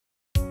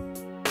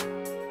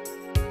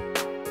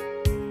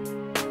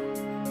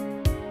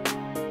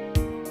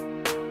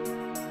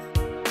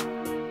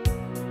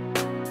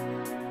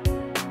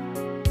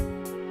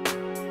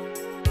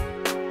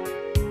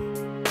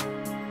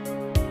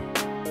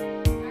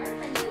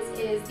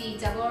is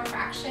the double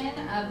refraction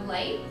of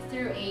light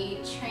through a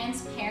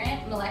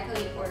transparent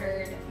molecularly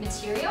ordered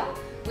material,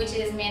 which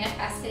is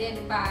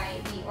manifested by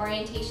the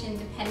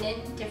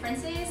orientation-dependent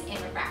differences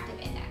in refractive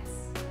index.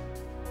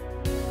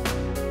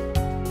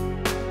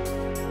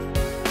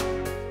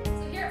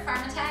 So here at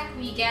Pharmatek,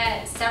 we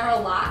get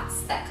several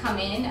lots that come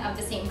in of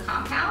the same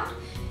compound.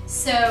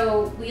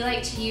 So we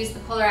like to use the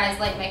polarized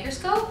light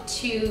microscope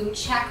to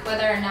check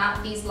whether or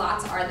not these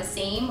lots are the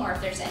same or if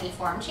there's any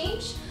form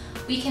change.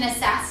 We can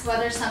assess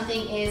whether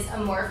something is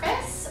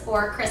amorphous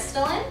or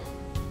crystalline,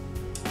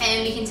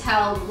 and we can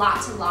tell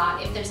lot to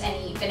lot if there's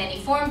been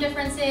any form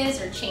differences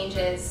or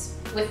changes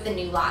with the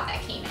new lot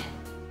that came in.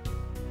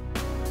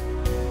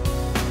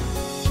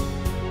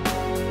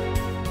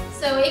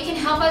 So it can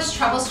help us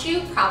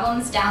troubleshoot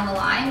problems down the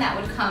line that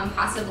would come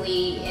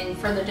possibly in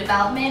further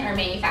development or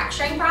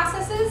manufacturing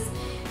processes.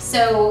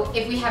 So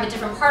if we have a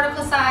different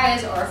particle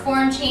size or a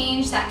form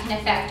change, that can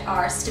affect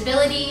our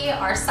stability,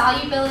 our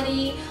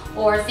solubility,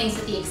 or things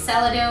with the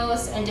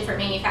acceladose and different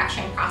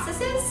manufacturing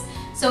processes.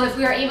 So if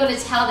we are able to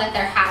tell that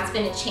there has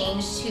been a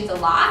change to the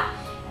lot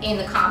in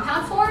the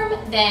compound form,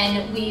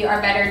 then we are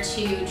better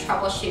to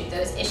troubleshoot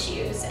those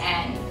issues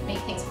and make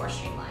things more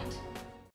streamlined.